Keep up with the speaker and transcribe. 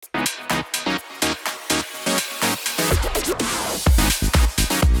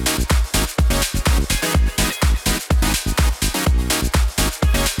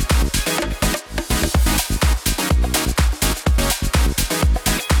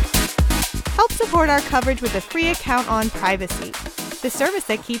support our coverage with a free account on Privacy, the service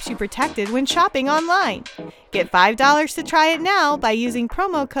that keeps you protected when shopping online. Get $5 to try it now by using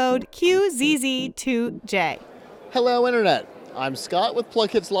promo code QZZ2J. Hello, Internet. I'm Scott with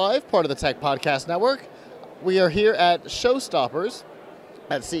Plug Hits Live, part of the Tech Podcast Network. We are here at Showstoppers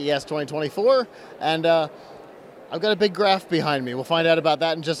at CES 2024, and I've got a big graph behind me. We'll find out about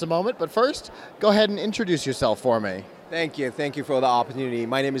that in just a moment, but first, go ahead and introduce yourself for me. Thank you for the opportunity.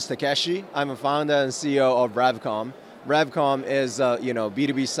 My name is Takeshi. I'm a founder and CEO of RevComm. RevComm is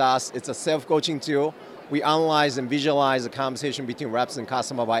B2B SaaS. It's a self-coaching tool. We analyze and visualize the conversation between reps and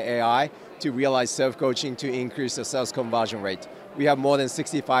customer by AI to realize self-coaching to increase the sales conversion rate. We have more than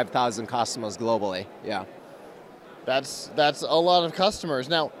 65,000 customers globally. Yeah. That's a lot of customers.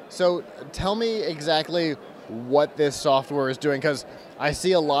 Now, so tell me exactly what this software is doing, because I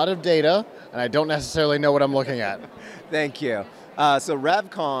see a lot of data and I don't necessarily know what I'm looking at. Thank you. So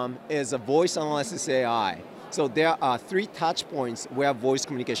RevComm is a voice analysis AI. So there are 3 touch points where voice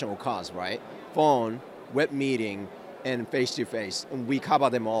communication occurs, right? Phone, web meeting, and face-to-face, and we cover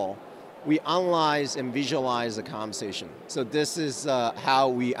them all. We analyze and visualize the conversation. So this is how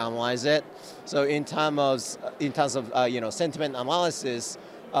we analyze it. So in terms of sentiment analysis,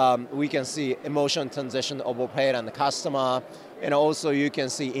 we can see emotion transition overplayed on the customer, and also you can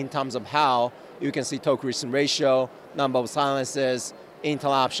see in terms of how you can see talk listen ratio, number of silences,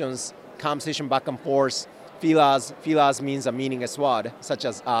 interruptions, conversation back and forth, fillers. Fillers means a meaningless word such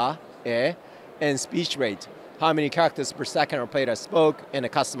as and speech rate. How many characters per second a operator spoke and the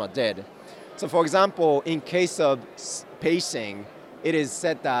customer did. So for example, in case of pacing, it is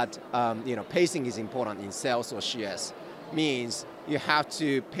said that pacing is important in sales or CS. Means you have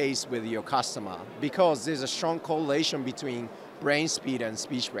to pace with your customer because there's a strong correlation between brain speed and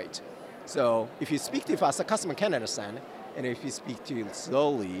speech rate. So if you speak too fast, the customer can understand, and if you speak too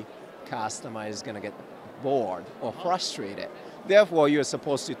slowly, customer is going to get bored or frustrated. Therefore, you're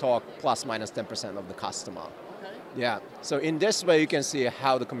supposed to talk plus minus 10% of the customer. Okay. Yeah. So in this way, you can see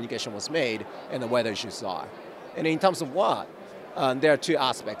how the communication was made and what the issues are. And in terms of what, there are 2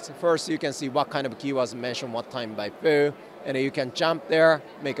 aspects. First, you can see what kind of keywords mentioned what time by who, and you can jump there,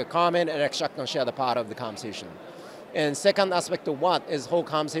 make a comment, and extract and share the part of the conversation. And second aspect of what is whole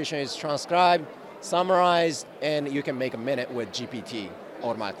conversation is transcribed, summarized, and you can make a minute with GPT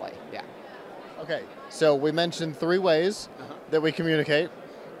automatically. Yeah. Okay, so we mentioned 3 ways that we communicate.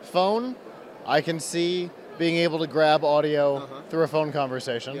 Phone, I can see being able to grab audio through a phone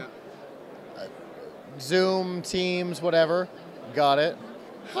conversation. Yeah. Zoom, Teams, whatever, got it.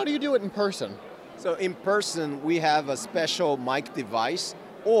 How do you do it in person? So in person, we have a special mic device,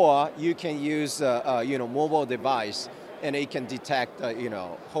 or you can use a mobile device, and it can detect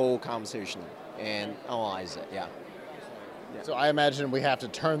whole conversation and analyze it. Yeah. So I imagine we have to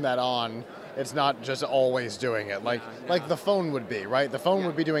turn that on. It's not just always doing it, like the phone would be, right? The phone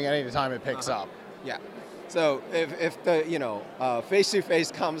would be doing it any time it picks up. Yeah. So if the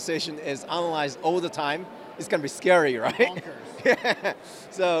face-to-face conversation is analyzed all the time, it's going to be scary, right? Yeah.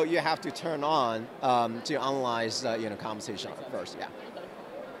 So you have to turn on to analyze conversation first. Yeah.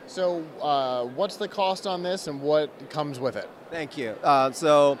 So what's the cost on this, and what comes with it? Thank you.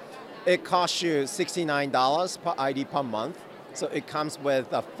 So it costs you $69 per ID per month. So it comes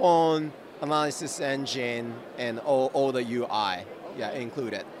with a phone, analysis engine, and all the UI,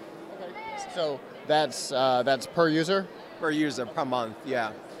 included. Okay. So that's per user? Per user, per month,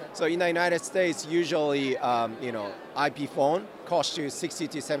 yeah. So in the United States, usually, IP phone costs you $60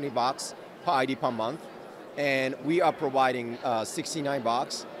 to $70 per ID per month, and we are providing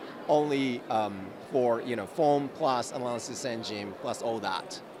 $69 only for phone plus analysis engine plus all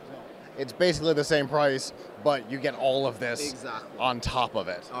that. It's basically the same price, but you get all of this on top of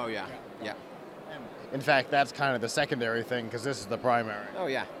it. Oh yeah. In fact, that's kind of the secondary thing because this is the primary. Oh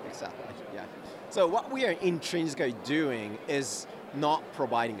yeah, exactly. Yeah. So what we are intrinsically doing is not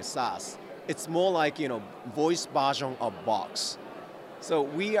providing a SaaS. It's more like voice version of Box. So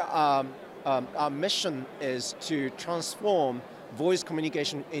we our mission is to transform voice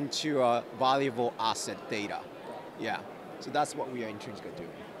communication into a valuable asset data. Yeah. So that's what we are intrinsically doing.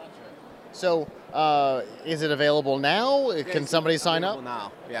 So is it available now? Can somebody sign up?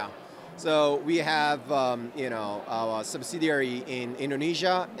 Now, yeah. So we have our subsidiary in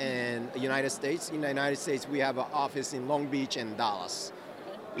Indonesia and the United States. In the United States, we have an office in Long Beach and Dallas.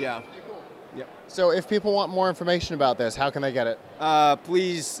 Yeah. Yep. So if people want more information about this, how can they get it?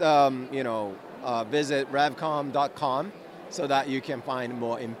 Please, visit revcomm.com so that you can find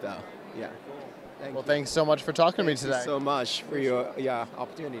more info. Yeah. Well, thanks so much for talking to me today. Thank you so much for your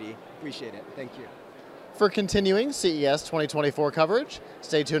opportunity. Appreciate it. Thank you. For continuing CES 2024 coverage,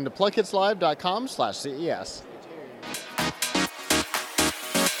 stay tuned to plugkitslive.com/CES.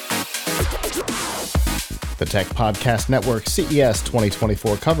 The Tech Podcast Network CES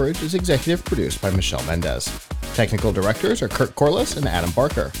 2024 coverage is executive produced by Michelle Mendez. Technical directors are Kurt Corliss and Adam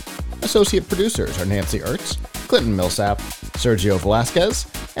Barker. Associate producers are Nancy Ertz, Clinton Millsap, Sergio Velasquez,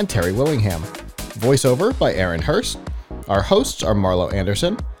 and Terry Willingham. Voiceover by Aaron Hurst. Our hosts are Marlo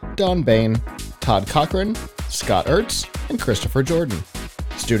Anderson, Don Bain, Todd Cochran, Scott Ertz, and Christopher Jordan.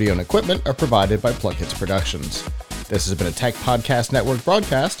 Studio and equipment are provided by Plugkits Productions. This has been a Tech Podcast Network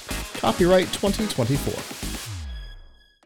broadcast, copyright 2024.